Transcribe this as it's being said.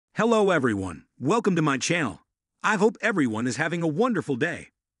Hello everyone, welcome to my channel. I hope everyone is having a wonderful day.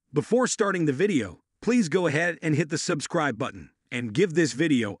 Before starting the video, please go ahead and hit the subscribe button and give this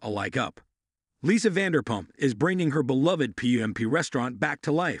video a like up. Lisa Vanderpump is bringing her beloved Pump restaurant back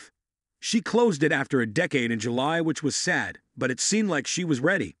to life. She closed it after a decade in July, which was sad, but it seemed like she was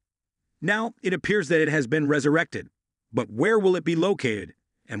ready. Now, it appears that it has been resurrected. But where will it be located,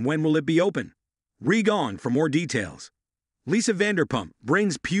 and when will it be open? Read on for more details. Lisa Vanderpump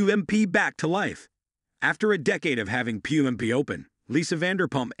brings Pump back to life. After a decade of having Pump open, Lisa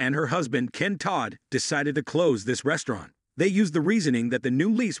Vanderpump and her husband Ken Todd decided to close this restaurant. They used the reasoning that the new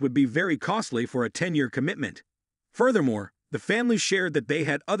lease would be very costly for a 10-year commitment. Furthermore, the family shared that they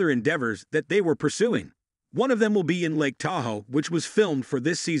had other endeavors that they were pursuing. One of them will be in Lake Tahoe, which was filmed for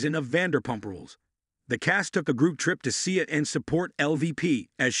this season of Vanderpump Rules. The cast took a group trip to see it and support LVP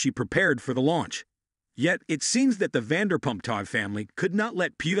as she prepared for the launch. Yet, it seems that the Vanderpump Todd family could not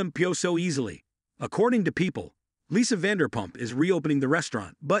let Pump go so easily. According to People, Lisa Vanderpump is reopening the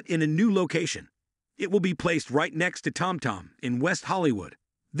restaurant, but in a new location. It will be placed right next to Tom Tom in West Hollywood.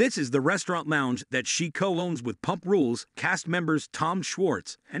 This is the restaurant lounge that she co-owns with Pump Rules cast members Tom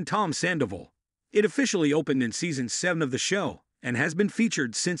Schwartz and Tom Sandoval. It officially opened in Season 7 of the show and has been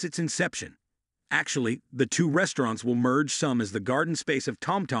featured since its inception. Actually, the two restaurants will merge some as the garden space of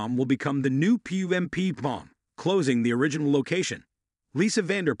Tom Tom will become the new Pump Palm, closing the original location. Lisa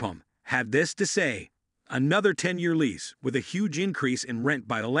Vanderpump had this to say: "Another 10-year lease with a huge increase in rent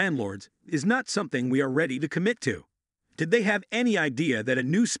by the landlords is not something we are ready to commit to. Did they have any idea that a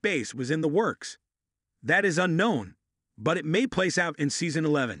new space was in the works? That is unknown, but it may place out in Season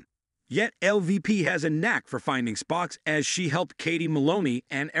 11. Yet LVP has a knack for finding spots, as she helped Katie Maloney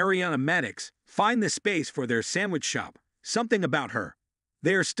and Ariana Madix find the space for their sandwich shop. Something about her.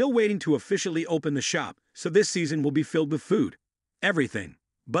 They are still waiting to officially open the shop, so this season will be filled with food. Everything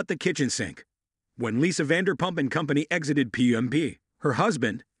but the kitchen sink." When Lisa Vanderpump and company exited Pump, her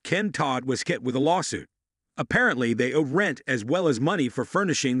husband, Ken Todd, was hit with a lawsuit. Apparently, they owed rent as well as money for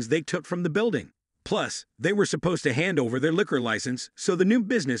furnishings they took from the building. Plus, they were supposed to hand over their liquor license so the new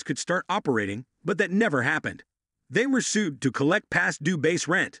business could start operating, but that never happened. They were sued to collect past due base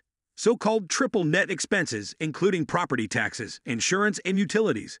rent, so-called triple net expenses, including property taxes, insurance and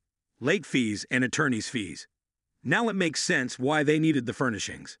utilities, late fees and attorney's fees. Now it makes sense why they needed the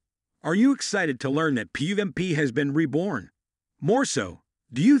furnishings. Are you excited to learn that Pump has been reborn? More so,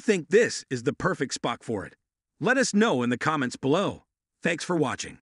 do you think this is the perfect spot for it? Let us know in the comments below. Thanks for watching.